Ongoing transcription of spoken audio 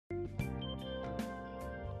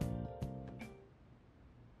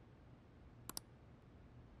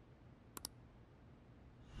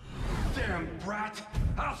rat!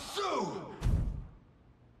 I'll sue!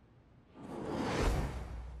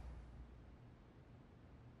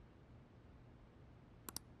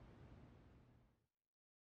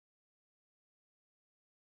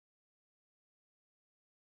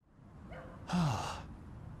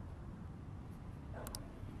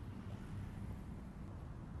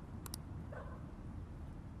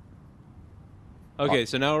 Okay,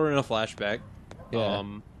 so now we're in a flashback. Yeah.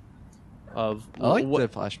 Of I like what, the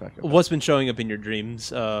flashback. what's been showing up in your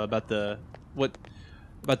dreams about the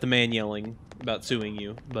man yelling about suing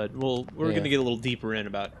you. But we're gonna get a little deeper in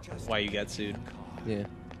about why you got sued. Yeah.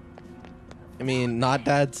 I mean, Not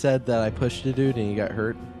Dad said that I pushed a dude and he got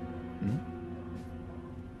hurt. Hmm?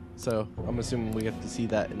 So I'm assuming we get to see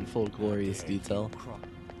that in full glorious detail.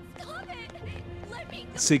 Stop it! Let me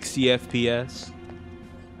go. 60 FPS,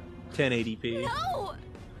 1080p. No!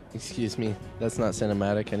 Excuse me, that's not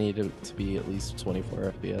cinematic. I need it to be at least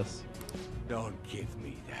 24 FPS. Don't give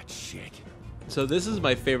me that shit. So this is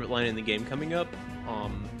my favorite line in the game coming up.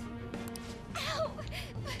 Ow!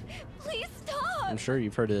 Please stop! I'm sure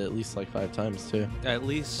you've heard it at least like 5 times too. At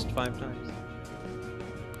least 5 times.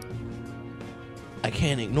 I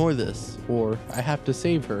can't ignore this, or I have to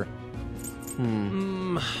save her.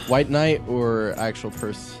 Mm, White Knight or actual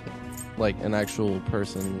person, like an actual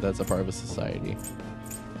person that's a part of a society.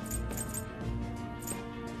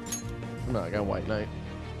 No, I got White Knight.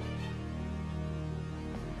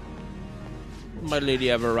 my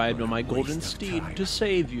lady, I've arrived on my golden steed to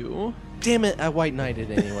save you. Damn it, I White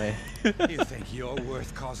Knighted anyway. You think you're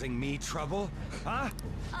worth causing me trouble? Huh?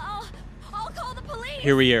 I'll call the police!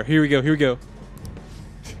 Here we are. Here we go. Here we go.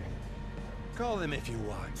 Call them if you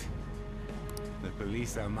want. The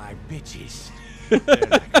police are my bitches. They're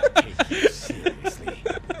not gonna take you seriously.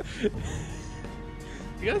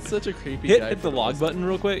 You got such a creepy guy. Hit the log button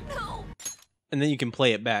real quick, No! and then you can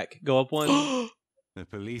play it back. Go up one. The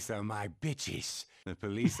police are my bitches. The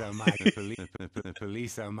police are my the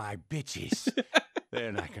police are my bitches.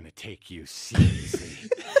 They're not gonna take you seriously.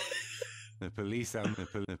 The police are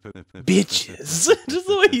Bitches. Just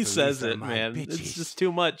the way he The says police are it, my man. bitches. It's just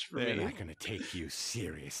too much for They're me. not gonna take you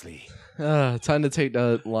seriously. Time to take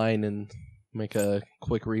that line and make a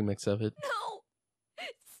quick remix of it. No!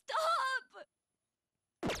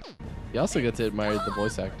 Stop! You also get to admire the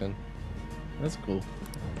voice acting. That's cool.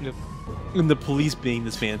 Yep. And the police being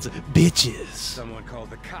this man's bitches. Someone called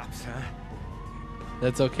the cops, huh?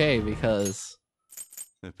 That's okay because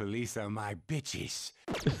The police are my bitches.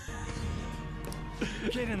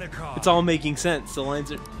 Get in the car. It's all making sense. The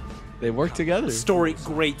lines are they work together. great You just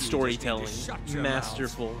need to storytelling, shut your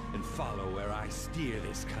masterful. mouths and follow where I steer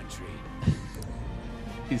this country.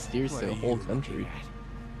 He steers What the are whole you country. looking at?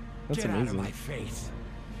 That's Get out of amazing. my face.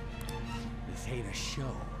 This ain't a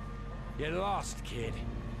show. Get lost, kid.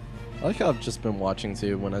 I like how I've just been watching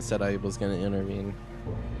too when I said I was going to intervene.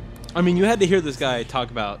 I mean, you had to hear this guy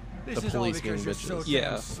talk about This The is all police because being you're so bitches. Yeah.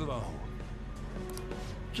 damn slow.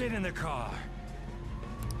 Get in the car.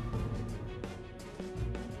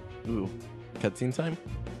 Ooh, cutscene time?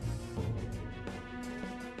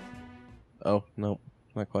 Oh, nope,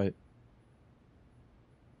 not quite.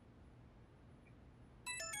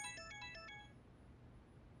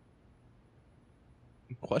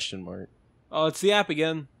 Question mark. Oh, it's the app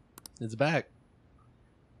again. It's back.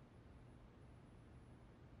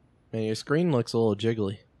 Man, your screen looks a little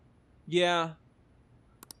jiggly. Yeah.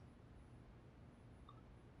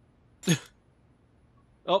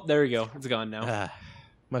 Oh, there we go. It's gone now. Ah,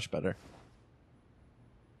 much better.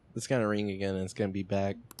 It's gonna ring again and it's gonna be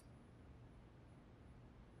back.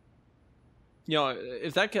 You know,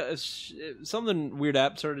 if that if something weird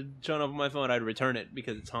app started showing up on my phone, I'd return it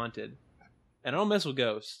because it's haunted. And I don't mess with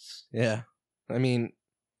ghosts. Yeah. I mean,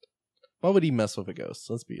 why would he mess with a ghost?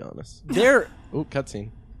 Let's be honest. They're Oh,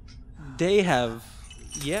 cutscene. they have,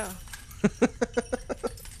 yeah.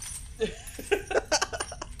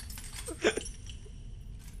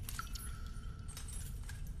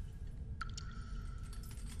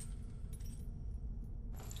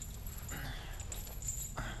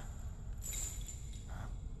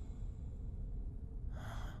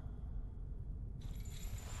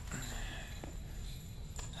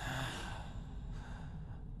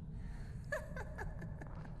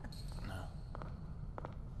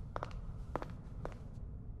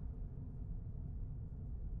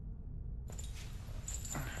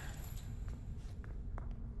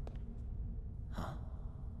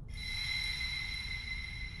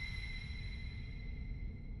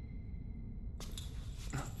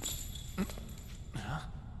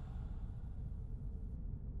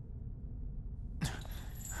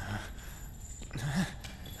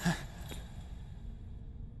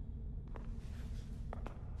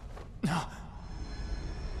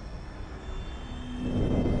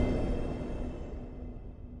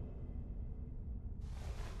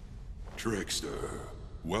 Trickster,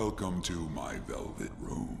 welcome to my velvet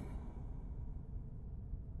room.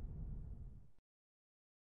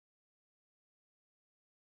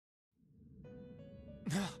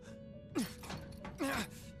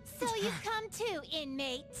 So you've come too,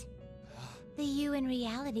 inmate. The you in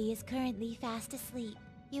reality is currently fast asleep.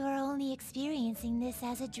 You are only experiencing this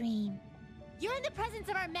as a dream. You're in the presence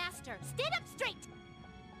of our master. Stand up straight!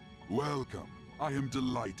 Welcome. I am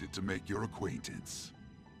delighted to make your acquaintance.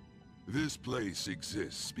 This place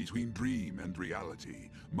exists between dream and reality,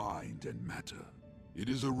 mind and matter. It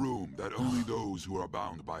is a room that only those who are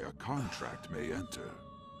bound by a contract may enter.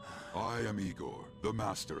 I am Igor, the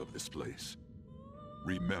master of this place.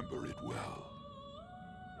 Remember it well.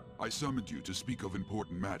 I summoned you to speak of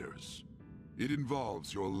important matters. It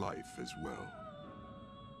involves your life as well.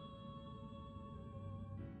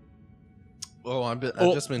 Oh, I've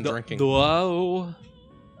just been drinking. Whoa.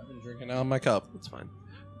 I've been drinking out of my cup. That's fine.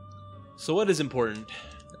 So what is important?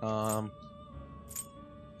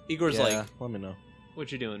 Igor's Yeah, like, let me know.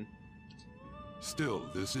 what you doing? Still,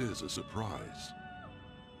 this is a surprise.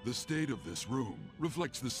 The state of this room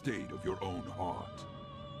reflects the state of your own heart.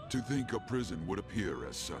 To think a prison would appear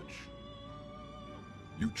as such.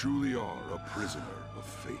 You truly are a prisoner of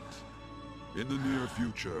fate. In the near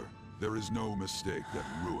future, there is no mistake that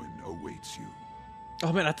ruin awaits you.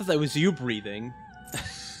 Oh man, I thought that was you breathing.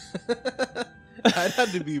 I'd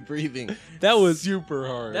have to be breathing. That was super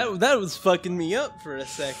hard. That was fucking me up for a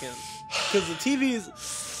second. Because the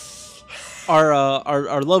TVs,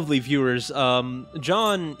 our lovely viewers,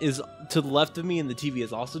 John is to the left of me, and the TV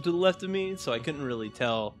is also to the left of me, so I couldn't really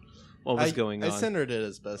tell what was going on. I centered it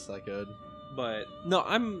as best I could. But no,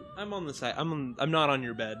 I'm on the side. I'm not on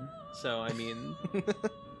your bed, so I mean.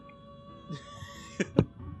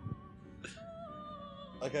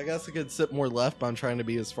 Like, I guess I could sit more left, but I'm trying to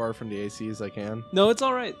be as far from the AC as I can. No, it's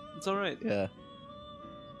all right. It's all right. Yeah.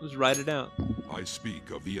 Just write it out. I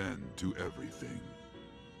speak of the end to everything.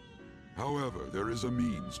 However, there is a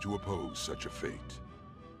means to oppose such a fate.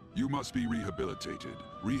 You must be rehabilitated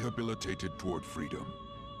toward freedom.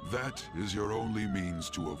 That is your only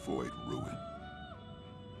means to avoid ruin.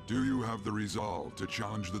 Do you have the resolve to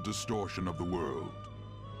challenge the distortion of the world?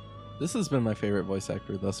 This has been my favorite voice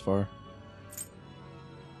actor thus far.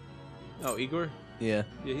 Oh, Igor? Yeah.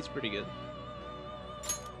 Yeah, he's pretty good.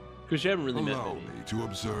 Because you haven't really met Allow many. me to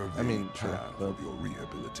observe the true, path but- of your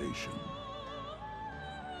rehabilitation.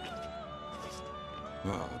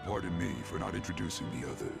 Pardon me for not introducing the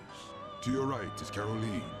others. To your right is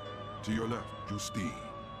Caroline. To your left, Justine.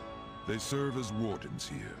 They serve as wardens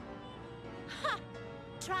here. Ha!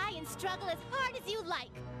 Try and struggle as hard as you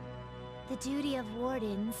like. The duty of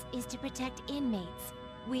wardens is to protect inmates.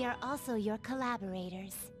 We are also your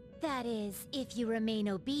collaborators. That is, if you remain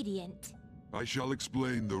obedient. I shall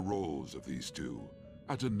explain the roles of these two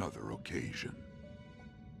at another occasion.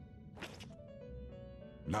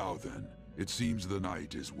 Now then, it seems the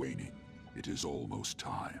night is waning. It is almost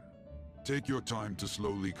time. Take your time to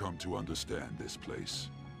slowly come to understand this place.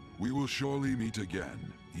 We will surely meet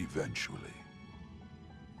again, eventually.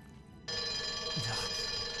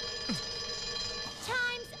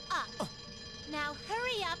 Time's up. Now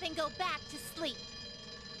hurry up and go back to sleep.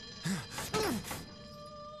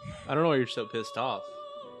 I don't know why you're so pissed off.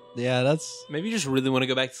 Yeah, that's... Maybe you just really want to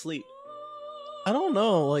go back to sleep. I don't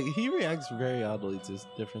know. Like, he reacts very oddly to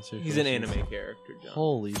different situations. He's an anime character, John.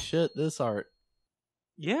 Holy shit, this art.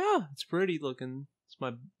 Yeah, it's pretty looking. It's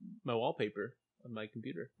my wallpaper on my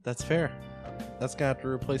computer. That's fair. That's gonna have to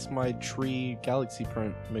replace my tree galaxy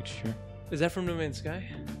print mixture. Is that from No Man's Sky?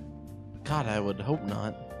 God, I would hope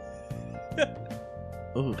not.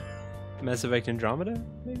 Ooh. Mass Effect Andromeda,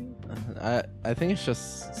 maybe? I think it's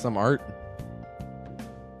just some art.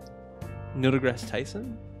 Neil deGrasse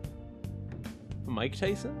Tyson? Mike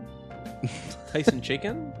Tyson? Tyson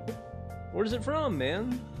Chicken? Where's it from,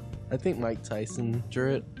 man? I think Mike Tyson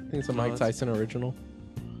drew it. I think it's a Oh, Mike that's- Tyson original.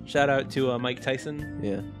 Shout out to Mike Tyson,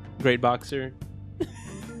 Yeah. great boxer.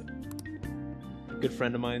 Good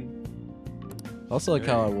friend of mine. Also like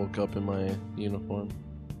how I woke up in my uniform.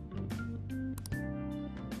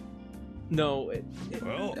 No,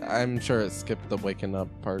 I'm sure it skipped the waking up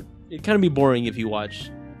part. it'd kind of be boring if you watch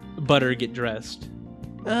Butter get dressed.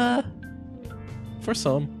 For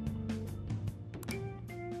some.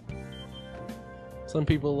 Some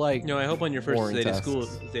people like... No, I hope on your first Boring day tasks.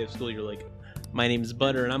 of school, you're like, my name's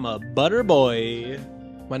Butter and I'm a butter boy.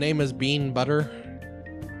 My name is Bean Butter.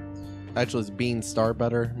 Actually, it's Bean Star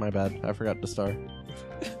Butter. My bad. I forgot the star.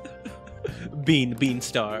 Bean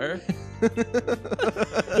Star.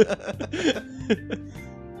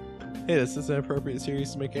 Hey, this is an appropriate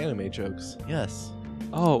series to make anime jokes. Yes.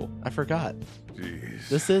 Oh, I forgot. Jeez.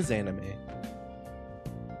 This is anime.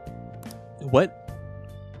 what?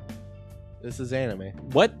 This is anime.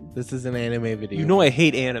 What? This is an anime video. You know I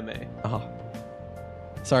hate anime. Oh.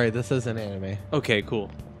 Sorry, this is an anime. Okay, cool.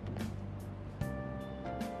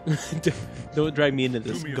 Don't drag me into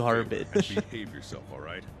Do this me a garbage. favor and behave yourself, all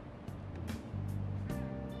right?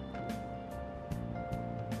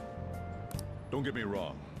 Don't get me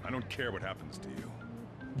wrong. I don't care what happens to you.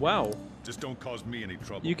 Wow, Just don't cause me any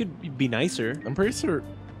trouble. you could be nicer. I'm pretty sure.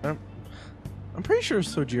 I'm pretty sure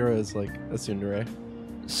Sojiro is like a tsundere.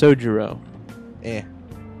 Sojiro, Eh.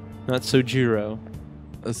 not Sojiro.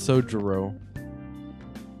 A Sojiro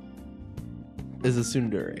is a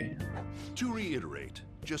tsundere. To reiterate,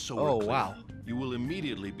 just so Oh, we're clear, wow. you will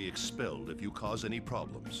immediately be expelled if you cause any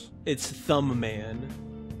problems. It's Thumb Man.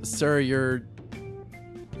 Sir, your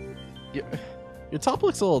top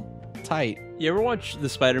looks a little tight. You ever watch the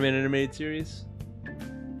Spider-Man animated series?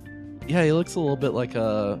 Yeah, he looks a little bit like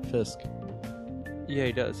a Fisk. Yeah,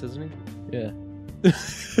 he does, doesn't he? Yeah.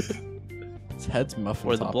 His head's muffin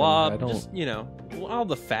Or the topping. Blob. I don't. Just, you know, all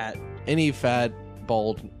the fat Any fat,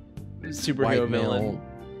 bald, superhero white villain, male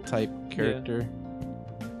type character.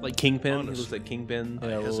 like Kingpin. He looks Honestly, like Kingpin. Yeah,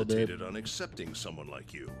 a I little bit. hesitated on accepting someone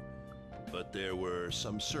like you, but there were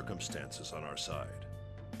some circumstances on our side.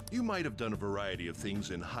 You might have done a variety of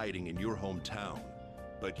things in hiding in your hometown,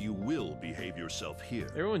 but you will behave yourself here.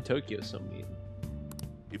 Everyone in Tokyo is so mean.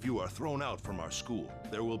 If you are thrown out from our school,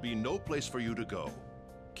 there will be no place for you to go.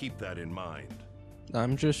 Keep that in mind.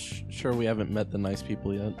 I'm just sure we haven't met the nice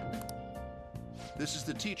people yet. This is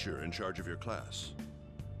the teacher in charge of your class.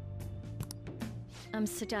 I'm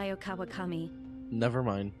Sadayo Kawakami. Never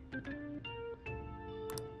mind.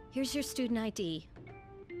 Here's your student ID.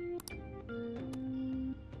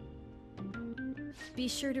 Be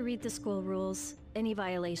sure to read the school rules. Any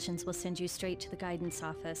violations will send you straight to the guidance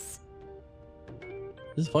office.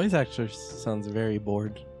 This voice actor sounds very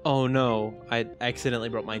bored. Oh no, I accidentally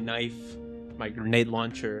brought my knife, my grenade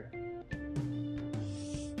launcher.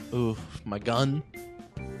 Ooh, my gun.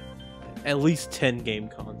 At least 10 game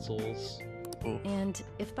consoles. And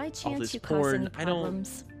if by chance this you cause porn, any I don't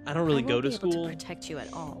problems, I don't really I go won't to be able school. to protect you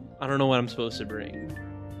at all. I don't know what I'm supposed to bring.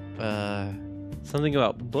 Something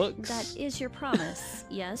about books? That is your promise,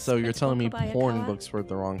 yes? So you're Prince telling me Mokubayakawa? porn books were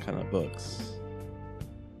the wrong kind of books?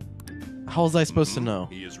 How was I supposed to know?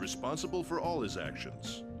 He is responsible for all his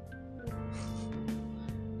actions.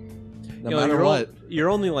 No You know, matter what. You're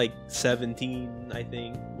only like 17, I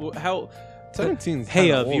think. How? 17's Hey,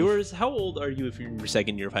 kinda old. viewers, how old are you if you're in your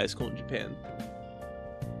second year of high school in Japan?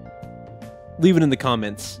 Leave it in the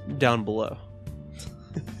comments down below.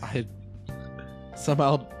 I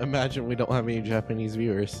somehow imagine we don't have any Japanese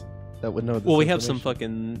viewers that would know this. Well, we have some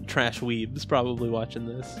information. fucking trash weebs probably watching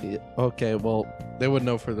this. Yeah, okay, well, they would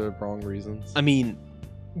know for the wrong reasons. I mean,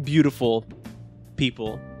 beautiful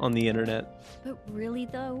people on the internet. But really,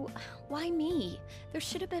 though, why me? There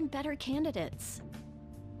should have been better candidates.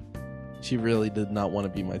 She really did not want to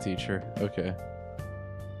be my teacher. Okay.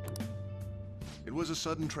 It was a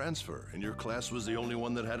sudden transfer, and your class was the only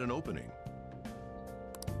one that had an opening.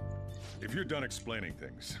 If you're done explaining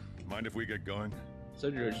things, mind if we get going?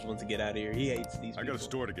 Sojiro just wants to get out of here. He hates these I people. got a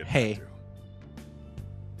store to get Hey. back to.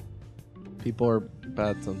 People are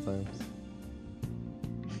bad sometimes.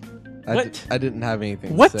 What? I didn't have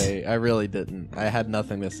anything What? to say. I really didn't. I had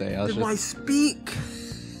nothing to say. I was Then why just. speak?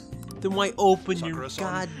 Then why open your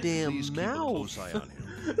Sakura-san, goddamn please keep a mouth? close eye on him.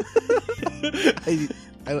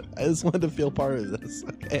 I just wanted to feel part of this.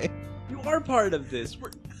 Okay. You are part of this. We're,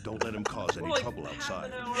 Don't let him cause any we're like trouble half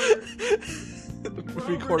outside. an hour. We're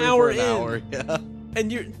over Recording an hour for an in. hour. Yeah.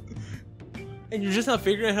 And you're just not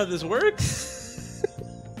figuring out how this works?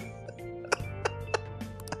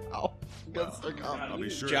 Ow. Got stuck on. I'll be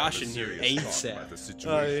sure Josh to have a in here serious ASAP. talk about the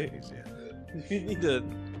situation he's in. You need to.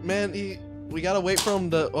 Man, we gotta wait for him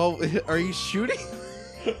to. Oh, are you shooting?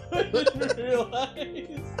 I didn't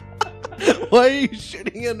realize. Why are you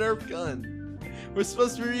shooting a Nerf gun? We're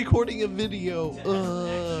supposed to be recording a video.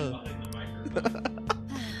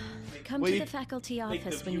 Come Wait. to the faculty Make the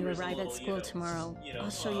office when you viewers a arrive little, at school know, tomorrow. I'll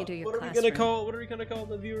show you to your what are classroom. we gonna call? What are we gonna call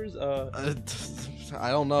the viewers? I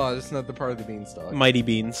don't know. I just not the part of the beanstalk. Mighty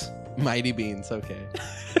Beans. Mighty Beans. Okay.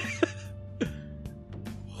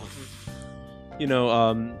 You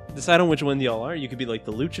know, decide on which one y'all are. You could be like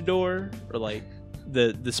the Luchador or like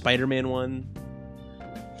the Spider-Man one.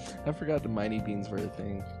 I forgot the Mighty Beans were a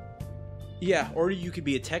thing. Yeah, or you could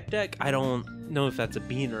be a tech deck. I don't know if that's a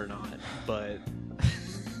bean or not, but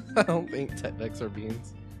I don't think tech decks are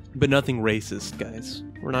beans. nothing racist, guys.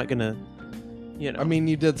 We're not gonna, you know. I mean,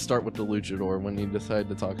 you did start with the luchador when you decided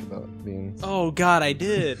to talk about being. Oh God, I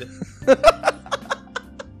did.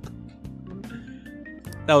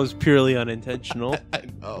 That was purely unintentional. I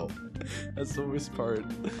know. That's the worst part.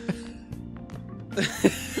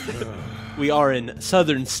 We are in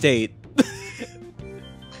Southern State.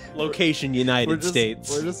 Location United States.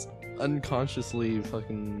 We're just unconsciously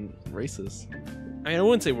fucking racist. I mean, I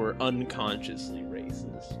wouldn't say we're unconsciously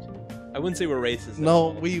racist. I wouldn't say we're racist.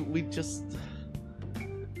 No, at all. we just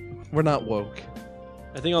we're not woke.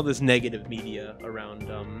 I think all this negative media around.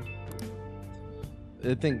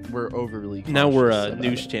 I think we're overly. Now we're a conscious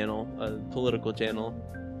news about it. channel, a political channel.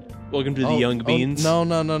 Welcome to the Young Beans. No.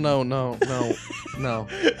 No.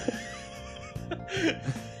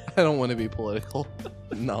 I don't want to be political.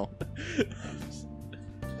 No.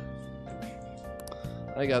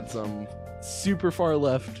 I got some super far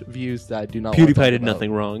left views that I do not. PewDiePie did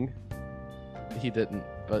nothing wrong. He didn't,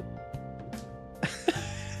 but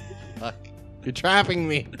fuck, you're trapping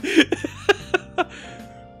me.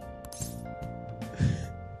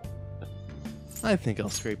 I think I'll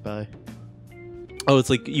scrape by. Oh, it's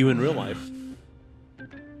like you in real life.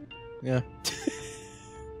 Yeah.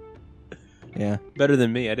 Yeah. Better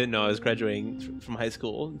than me. I didn't know I was graduating from high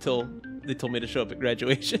school until they told me to show up at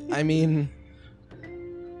graduation. I mean,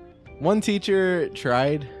 one teacher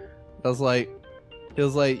tried. He was like,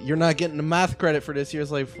 "You're not getting the math credit for this year." I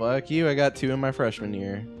was like, "Fuck you! I got 2 in my freshman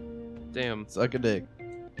year. Damn. Suck a dick."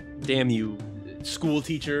 Damn you, school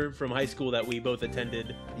teacher from high school that we both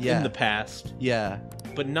attended in the past. Yeah.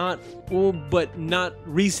 But not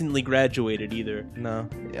recently graduated either. No,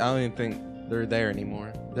 I don't even think they're there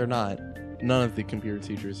anymore. They're not. None of the computer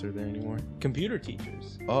teachers are there anymore. Computer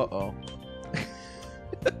teachers. Uh-oh.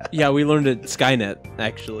 Yeah, we learned at Skynet,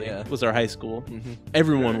 actually. Yeah. Was our high school. Mm-hmm.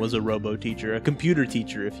 Everyone was a robo teacher, a computer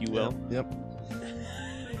teacher, if you will. Yep.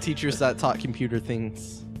 Teachers that taught computer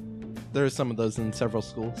things. There are some of those in several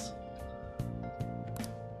schools.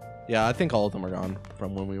 Yeah, I think all of them are gone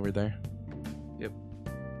from when we were there. Yep.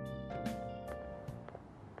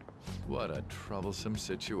 What a troublesome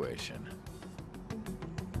situation.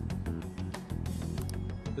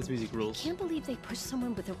 This music rules. Can't believe they pushed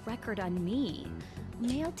someone with a record on me. A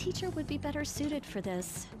male teacher would be better suited for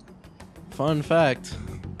this. Fun fact.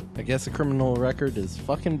 I guess a criminal record is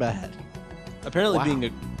fucking bad. Apparently Wow. being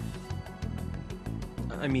a...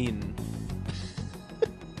 I mean...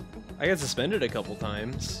 I got suspended a couple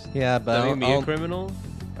times. Yeah, but That I made don't, me a criminal?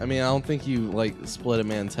 I mean, I don't think you, like, split a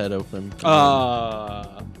man's head open.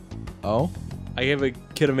 Oh? I I gave a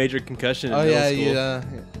kid a major concussion in Oh, middle yeah,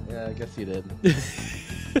 school. yeah, I guess you did.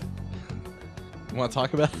 You want to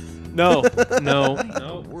talk about it? No.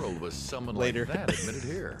 The world was someone Later. like that admitted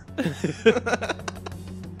here.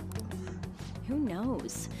 Who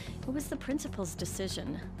knows? It was the principal's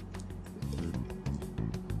decision.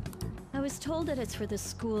 I was told that it's for the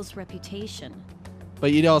school's reputation.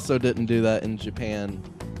 But you also didn't do that in Japan,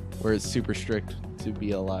 where it's super strict to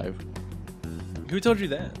be alive. Who told you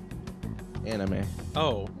that? Anime.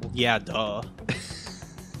 Oh, yeah, duh.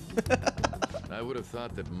 I would have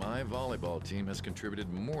thought that my volleyball team has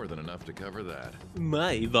contributed more than enough to cover that.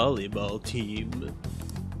 My volleyball team.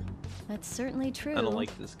 That's certainly true. I don't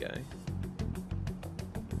like this guy.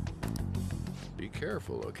 Be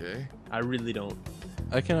careful, okay? I really don't.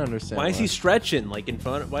 I can understand. Why is he stretching, like, in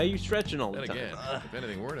front of... Why are you stretching all the Then time? again, if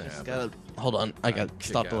anything were to happen, Gotta, hold on, I gotta I'd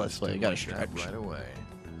stop kick the out let's a play. I student gotta like that stretch. right away.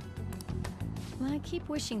 I keep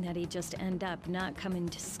wishing that he'd just end up not coming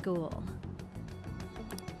to school.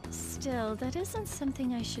 Still, that isn't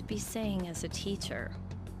something I should be saying as a teacher.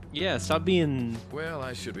 Yeah, stop being... Well,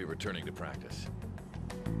 I should be returning to practice.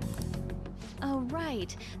 Oh,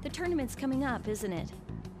 right. The tournament's coming up, isn't it?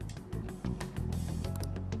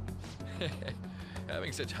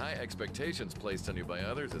 Having such high expectations placed on you by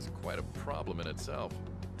others is quite a problem in itself.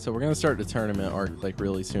 So we're gonna start the tournament arc like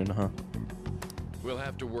really soon, huh? We'll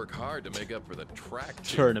have to work hard to make up for the track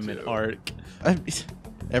team, tournament too. arc.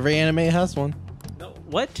 Every anime has one. No,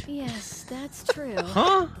 what? Yes, that's true.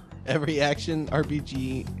 Huh? Every action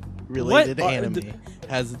RPG related What? anime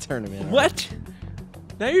has a tournament. arc. What?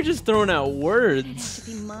 Now you're just throwing out It'd have words.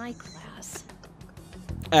 to be my class.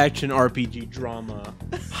 Action, RPG, drama,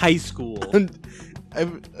 high school,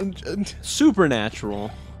 And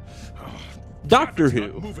supernatural, Doctor It's not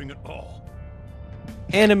Who, moving at all.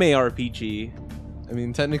 anime RPG. I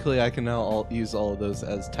mean, technically, I can now use all of those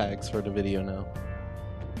as tags for the video now.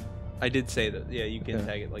 I did say that. Yeah, you can Okay.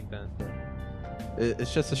 tag it like that.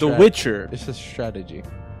 It's just a The Witcher. It's just a strategy.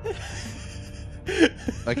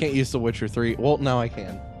 I can't use The Witcher 3. Well, now I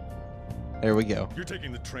can. There we go. You're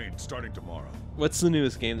taking the train starting tomorrow. What's the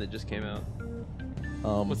newest game that just came out?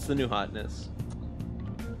 Um, What's the new hotness?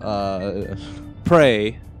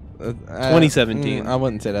 Prey. 2017. I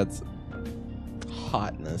wouldn't say that's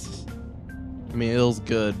hotness. I mean, it was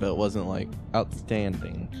good, but it wasn't like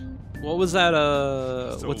outstanding. What was that?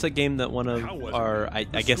 So, what's that game that one of how was our, it? I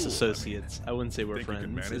The guess, school, associates, I wouldn't say we're Think you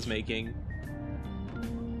can friends, is manage? making?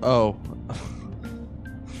 Oh.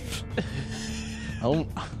 I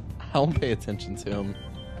don't pay attention to him.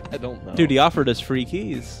 I don't know. Dude, he offered us free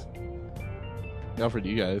keys. He offered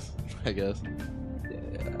you guys, I guess.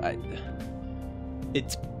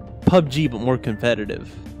 It's PUBG, but more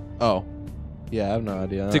competitive. Oh. Yeah, I have no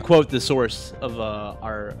idea. To quote the source of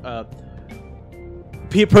our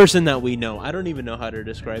person that we know, I don't even know how to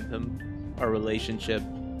describe him. Our relationship.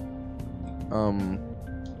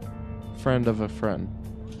 Friend of a friend.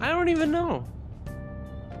 I don't even know.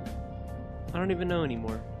 I don't even know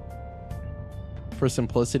anymore. For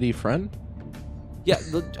simplicity, friend? Yeah,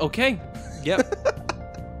 okay. Yep.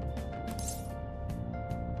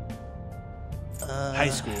 High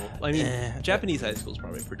school. I mean, Japanese high school is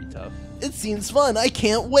probably pretty tough. It seems fun. I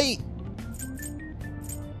can't wait.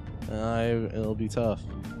 It'll be tough.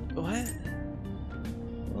 What?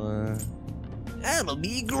 That'll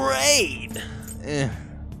be great.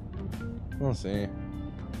 We'll see.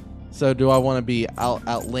 So, do I want to be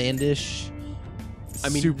outlandish? I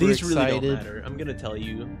mean, super these really excited? don't matter. I'm gonna tell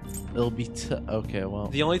you. It'll be okay. Well,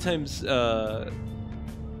 The only times I'll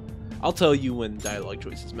tell you when dialogue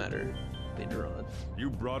choices matter later on. You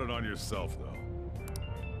brought it on yourself, though.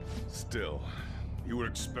 Still, you were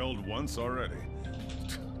expelled once already.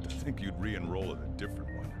 To think you'd re-enroll in a different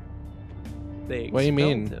one. They What do you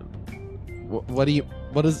mean? expelled him.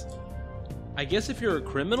 what is? I guess if you're a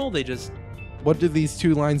criminal, they just What do these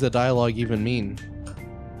two lines of dialogue even mean?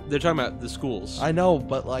 they're talking about the schools. I know,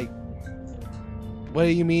 but like, what do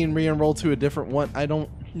you mean re-enroll to a different one? I don't.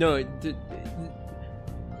 No, I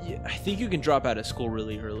think you can drop out of school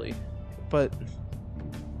really early. But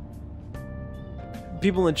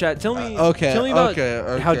People in chat, tell me. okay, Tell me about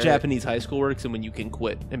okay, how okay. Japanese high school works and when you can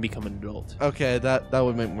quit and become an adult. Okay, that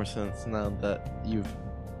would make more sense now that you've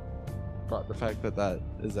brought the fact that that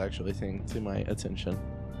is actually a thing to my attention.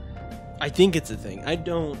 I think it's a thing. I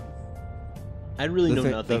really know The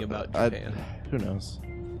thing- nothing the- about I- Japan. Who knows?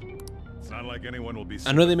 It's not like anyone will be.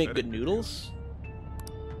 I know they make sympathetic good noodles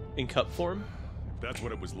in cup form. If that's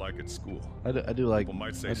what it was like at school. I do like People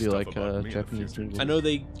might say I do stuff like about me in the Japanese future. noodles. I know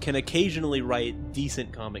they can occasionally write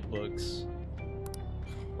decent comic books.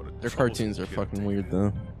 What a Their troublesome cartoons are kid fucking to weird get.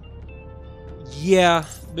 though. Yeah,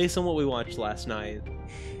 based on what we watched last night,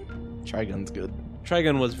 Trigun's good,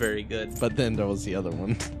 Trigun was very good. but then there was the other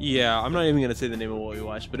one. Yeah, I'm not even gonna say the name of what we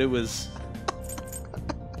watched, but it was.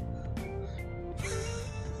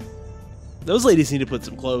 Those ladies need to put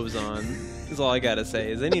some clothes on. Is all I gotta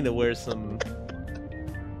say. Is they need to wear some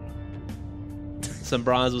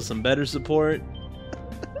bras with some better support.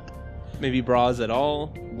 Maybe bras at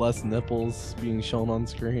all. Less nipples being shown on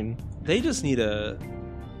screen. They just need a.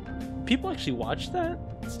 People actually watch that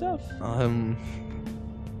stuff.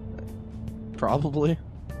 Probably.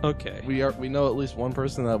 Okay. We know at least one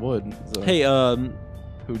person that would. So. Hey,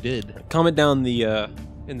 Who did? comment down the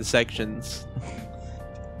in the sections.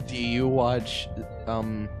 Do you watch?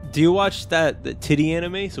 Do you watch the titty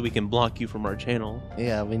anime so we can block you from our channel?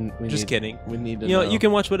 Yeah, we Just need, kidding. We need to. You know, you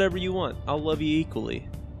can watch whatever you want. I'll love you equally.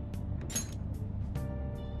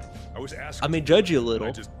 I was asking. I may judge you a but I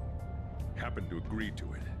little. just happened to agree to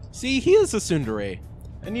it. See, he is a tsundere.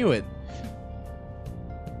 I knew it.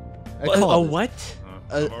 I A called it. what?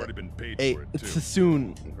 I've already been paid A for it too.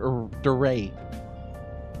 tsundere.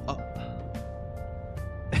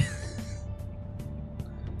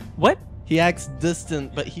 What? He acts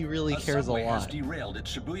distant, but he really cares a subway has lot. derailed at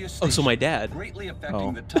Shibuya Oh, so Station, my dad. greatly affecting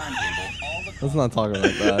Oh. the timetable. All the Let's not talk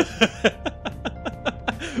about that.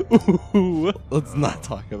 Ooh. Let's not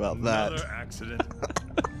talk about Another that. accident.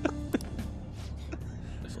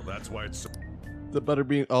 So that's why it's so. The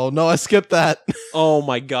butterbean. Oh no, I skipped that. Oh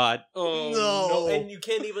my god. Oh No. no. And you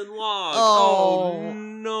can't even log. Oh. Oh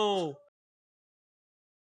no.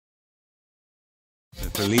 The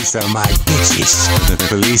police are my bitches. The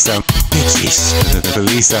police are bitches. The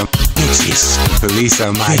police are bitches. The police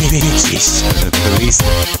are my bitches. The police.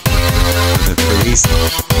 The police.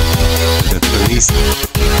 The police.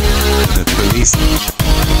 The police.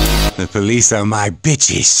 The police are my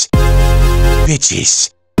bitches.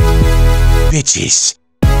 Bitches. Bitches.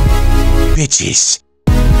 Bitches.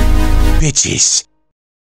 Bitches.